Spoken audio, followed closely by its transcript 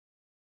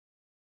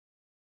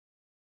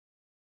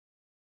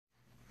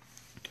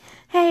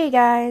Hey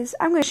guys,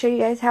 I'm going to show you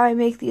guys how I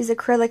make these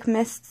acrylic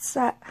mists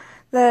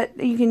that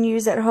you can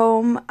use at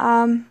home.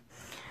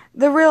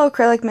 The real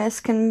acrylic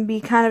mist can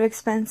be kind of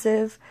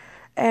expensive,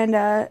 and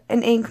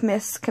an ink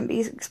mist can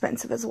be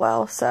expensive as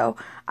well. So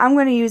I'm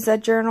going to use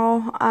that journal,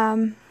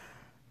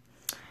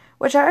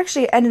 which I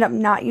actually ended up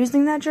not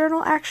using that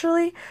journal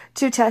actually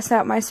to test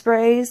out my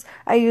sprays.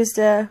 I used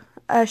a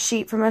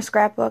sheet from a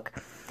scrapbook.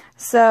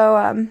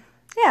 So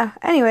yeah,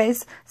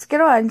 anyways, let's get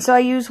on. So I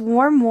use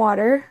warm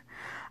water.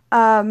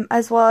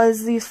 As well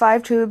as these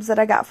 5 tubes that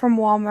I got from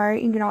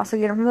Walmart. You can also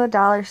get them from the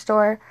dollar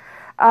store.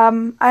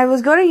 I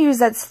was going to use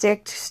that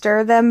stick to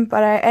stir them,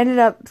 but I ended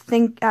up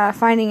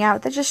finding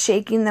out that just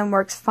shaking them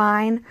works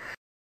fine.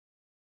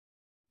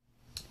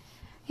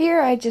 Here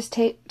I just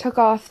took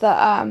off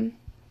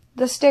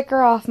the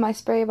sticker off my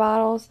spray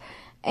bottles,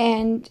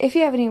 and if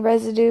you have any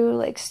residue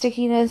like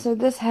stickiness, or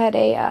this had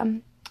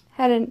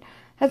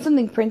had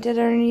something printed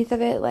underneath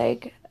of it,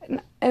 like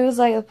it was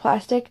like a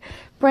plastic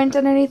print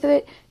underneath of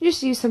it, you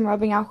just use some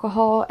rubbing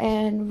alcohol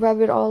and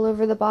rub it all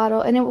over the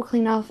bottle, and it will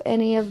clean off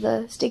any of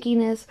the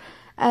stickiness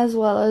as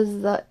well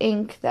as the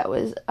ink that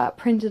was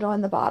printed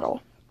on the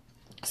bottle.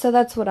 So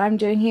that's what I'm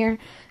doing here,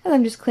 and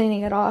I'm just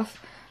cleaning it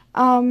off.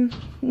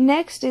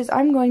 Next is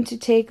I'm going to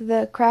take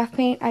the craft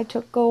paint. I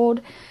took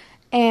gold,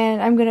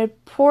 and I'm going to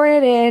pour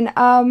it in.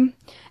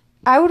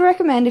 I would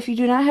recommend, if you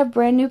do not have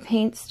brand new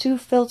paints, to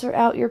filter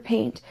out your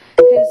paint,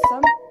 because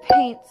some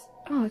paints...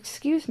 Oh,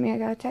 excuse me, I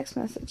got a text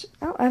message.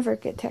 I don't ever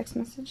get text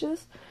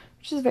messages,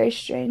 which is very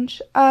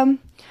strange. But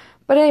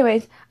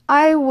anyways,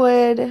 I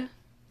would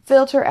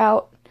filter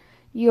out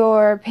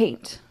your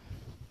paint.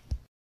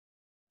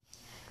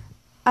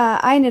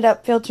 I ended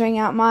up filtering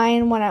out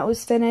mine when I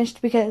was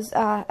finished because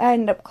I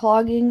ended up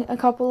clogging a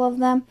couple of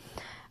them.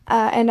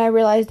 And I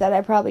realized that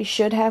I probably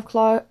should have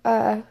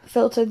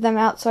filtered them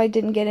out so I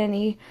didn't get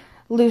any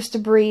loose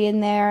debris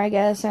in there, I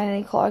guess, and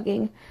any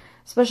clogging.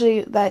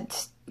 Especially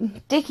that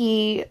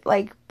sticky,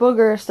 like,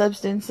 booger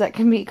substance that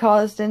can be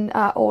caused in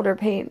older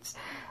paints.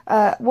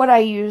 What I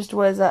used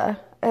was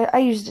I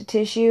used a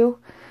tissue,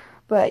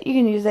 but you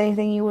can use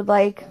anything you would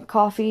like.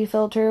 Coffee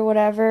filter,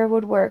 whatever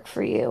would work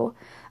for you.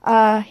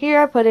 Here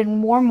I put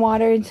in warm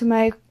water into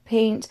my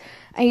paint.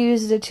 I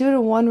used a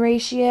 2-to-1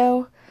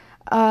 ratio,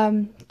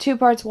 2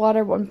 parts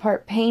water, 1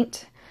 part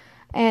paint.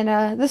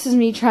 And this is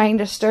me trying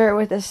to stir it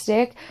with a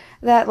stick.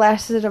 That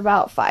lasted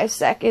about 5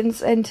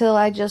 seconds until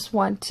I just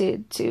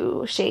wanted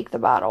to shake the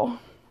bottle.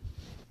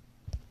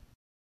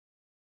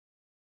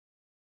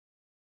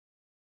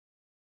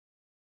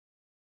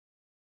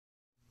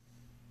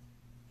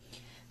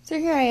 So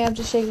here I am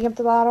just shaking up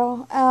the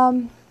bottle.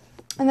 And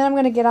then I'm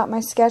going to get out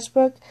my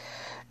sketchbook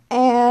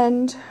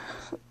and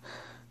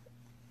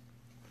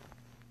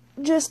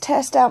just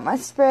test out my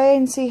spray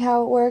and see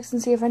how it works,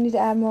 and see if I need to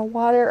add more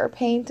water or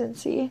paint, and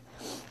see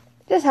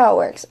just how it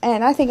works.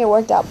 And I think it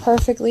worked out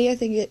perfectly. I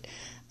think it,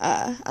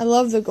 I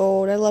love the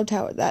gold. I loved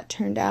how that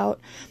turned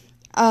out.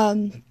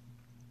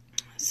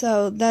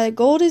 So the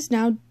gold is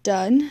now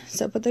done.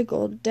 So put the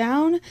gold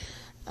down.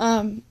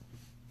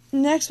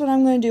 Next, what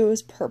I'm going to do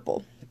is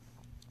purple.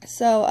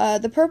 So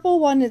the purple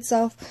one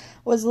itself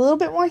was a little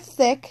bit more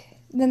thick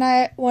than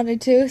I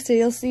wanted to. So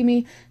you'll see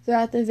me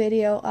throughout the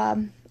video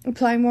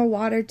applying more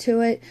water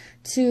to it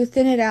to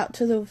thin it out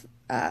to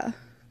the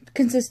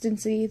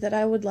consistency that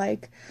I would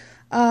like.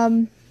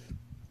 And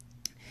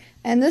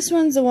this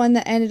one's the one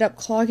that ended up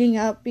clogging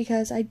up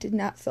because I did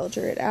not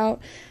filter it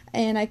out,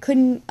 and I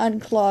couldn't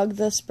unclog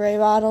the spray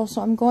bottle,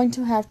 so I'm going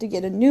to have to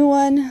get a new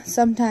one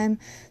sometime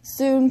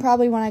soon.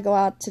 Probably when I go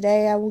out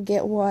today I will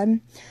get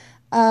one.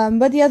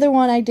 But the other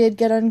one I did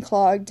get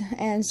unclogged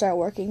and start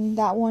working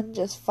that one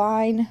just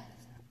fine.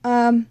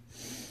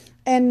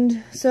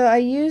 And so I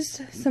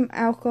used some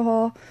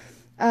alcohol.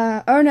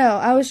 Or no,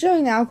 I was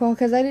showing the alcohol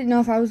because I didn't know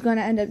if I was going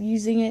to end up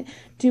using it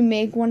to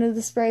make one of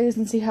the sprays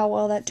and see how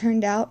well that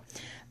turned out.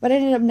 But I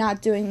ended up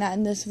not doing that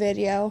in this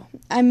video.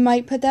 I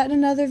might put that in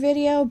another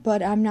video,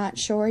 but I'm not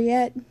sure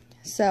yet.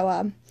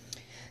 So,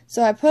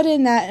 so I put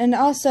in that, and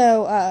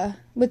also,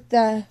 with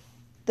the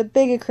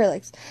big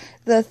acrylics.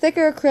 The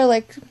thicker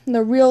acrylic,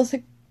 the real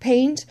thick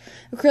paint,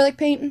 acrylic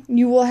paint,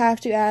 you will have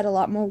to add a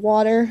lot more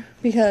water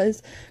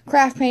because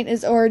craft paint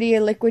is already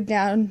a liquid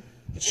down,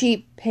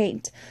 cheap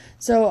paint.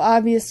 So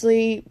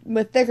obviously,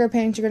 with thicker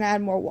paint, you're going to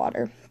add more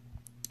water.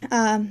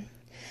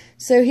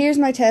 So here's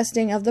my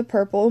testing of the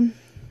purple.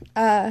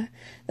 The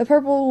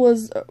purple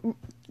was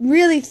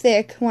really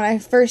thick when I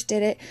first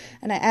did it,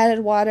 and I added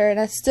water, and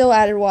I still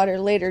added water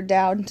later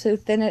down to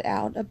thin it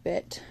out a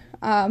bit.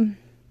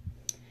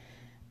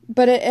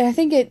 But I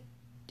think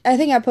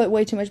I put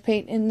way too much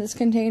paint in this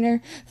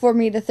container for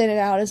me to thin it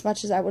out as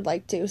much as I would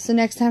like to. So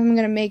next time I'm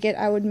going to make it,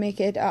 I would make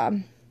it,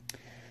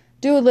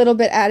 do a little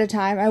bit at a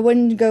time. I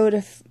wouldn't go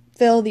to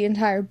fill the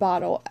entire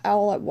bottle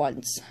all at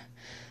once.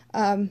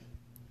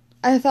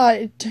 I thought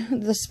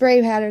the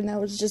spray pattern, though,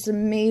 was just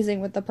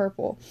amazing with the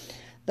purple,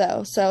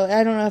 though. So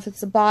I don't know if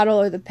it's the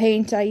bottle or the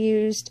paint I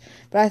used,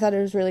 but I thought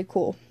it was really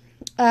cool.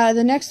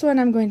 The next one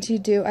I'm going to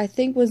do, I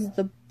think, was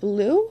the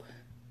blue.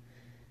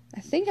 I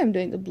think I'm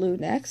doing the blue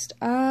next.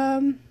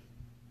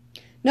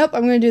 Nope,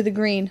 I'm going to do the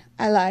green.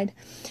 I lied.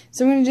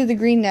 So I'm going to do the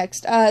green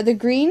next. The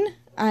green,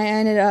 I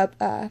ended up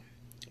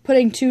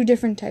putting 2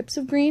 different types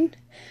of green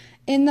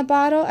in the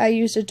bottle. I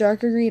used a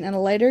darker green and a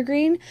lighter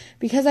green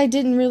because I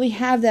didn't really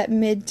have that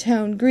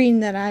mid-tone green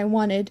that I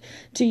wanted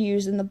to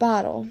use in the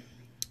bottle.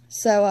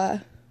 So,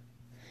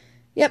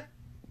 yep.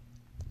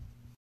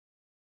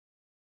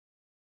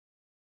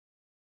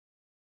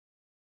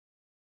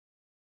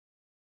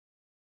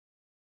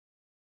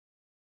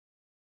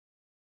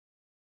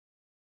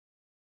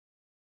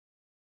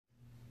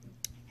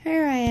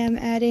 Here I am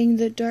adding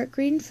the dark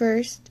green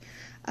first.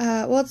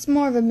 Well, it's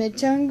more of a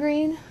mid-tone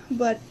green,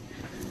 but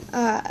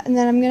and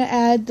then I'm going to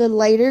add the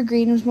lighter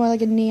green, it was more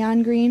like a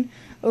neon green,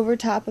 over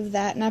top of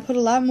that. And I put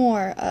a lot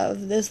more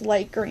of this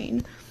light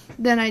green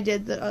than I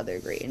did the other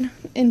green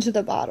into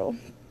the bottle.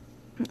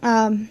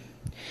 You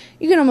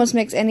can almost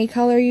mix any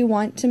color you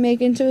want to make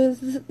into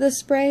the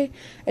spray.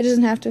 It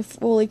doesn't have to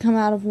fully come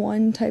out of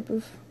one type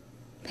of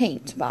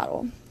paint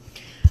bottle.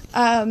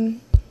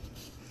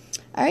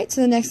 Alright,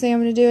 so the next thing I'm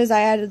going to do is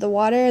I added the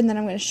water, and then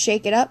I'm going to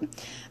shake it up.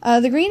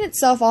 The green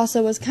itself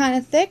also was kind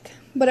of thick,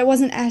 but it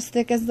wasn't as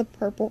thick as the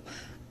purple,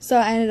 so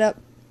I ended up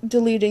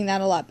diluting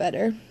that a lot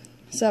better.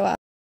 So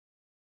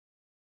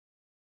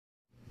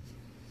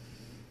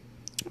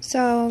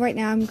right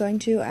now I'm going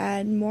to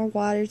add more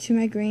water to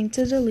my green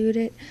to dilute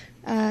it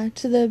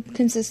to the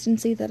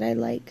consistency that I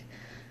like.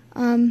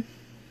 And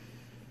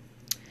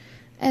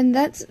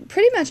that's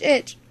pretty much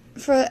it.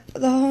 For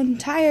the whole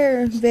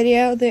entire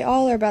video, they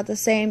all are about the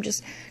same.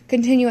 Just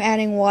continue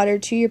adding water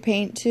to your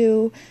paint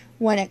to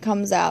when it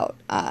comes out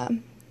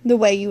the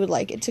way you would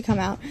like it to come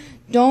out.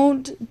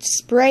 Don't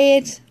spray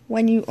it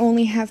when you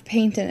only have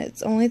paint in it. It's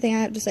the only thing I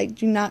have to say.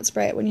 Do not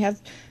spray it when you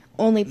have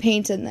only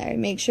paint in there.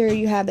 Make sure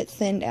you have it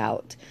thinned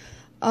out.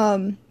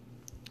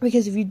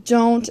 Because if you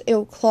don't,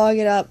 it'll clog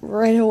it up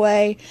right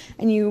away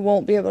and you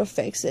won't be able to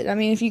fix it. I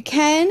mean, if you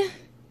can,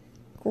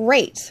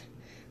 great.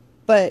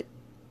 But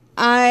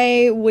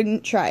I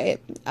wouldn't try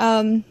it.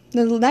 The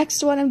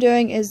next one I'm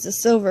doing is the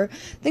silver.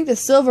 I think the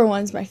silver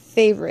one's my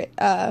favorite.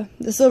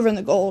 The silver and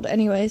the gold,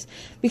 anyways,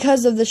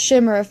 because of the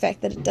shimmer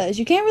effect that it does.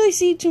 You can't really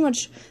see too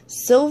much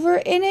silver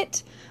in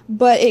it,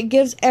 but it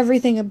gives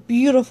everything a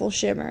beautiful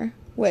shimmer,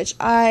 which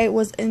I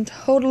was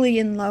totally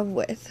in love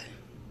with.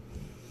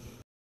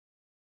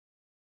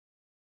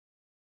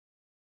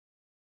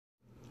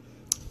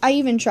 I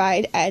even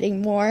tried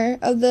adding more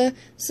of the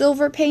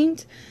silver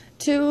paint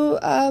to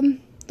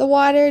the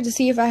water to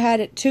see if I had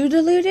it too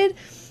diluted.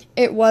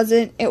 It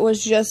wasn't. It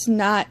was just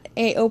not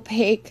a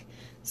opaque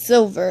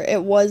silver.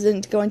 It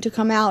wasn't going to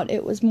come out.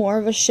 It was more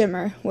of a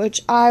shimmer, which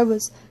I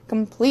was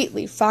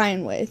completely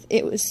fine with.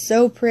 It was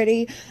so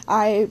pretty.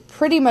 I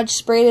pretty much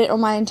sprayed it on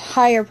my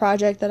entire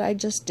project that I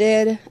just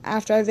did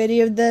after I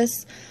videoed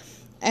this.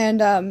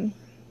 And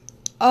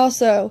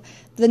also,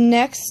 the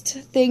next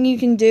thing you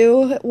can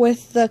do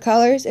with the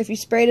colors, if you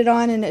sprayed it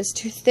on and it's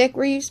too thick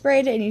where you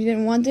sprayed it and you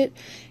didn't want it,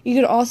 you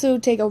could also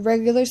take a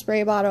regular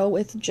spray bottle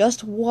with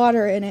just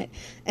water in it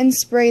and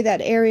spray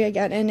that area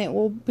again, and it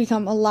will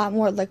become a lot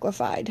more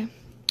liquefied.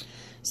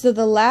 So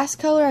the last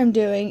color I'm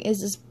doing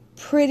is this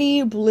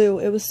pretty blue.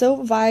 It was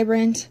so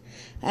vibrant.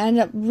 I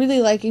ended up really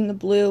liking the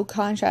blue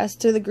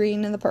contrast to the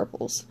green and the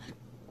purples.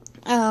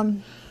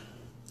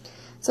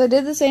 So I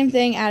did the same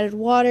thing, added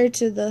water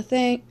to the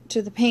paint,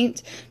 to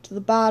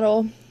the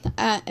bottle,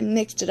 and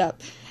mixed it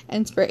up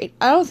and sprayed.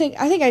 I think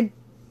I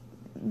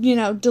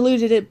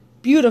diluted it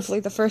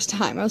beautifully the first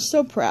time. I was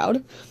so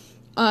proud.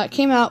 It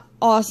came out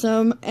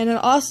awesome, and it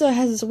also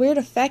has this weird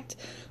effect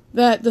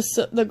that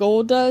the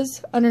gold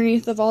does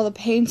underneath of all the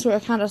paints, where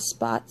it kind of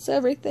spots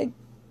everything.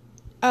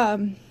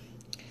 But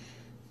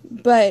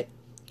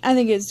I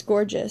think it's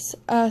gorgeous.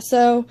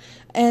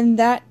 And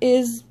that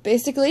is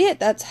basically it.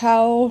 That's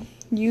how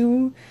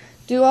you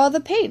do all the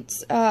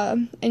paints,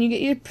 and you get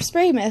your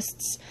spray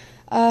mists.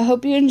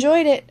 Hope you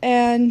enjoyed it,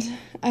 and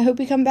I hope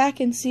you come back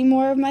and see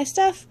more of my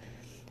stuff.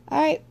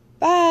 Alright,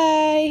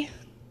 bye!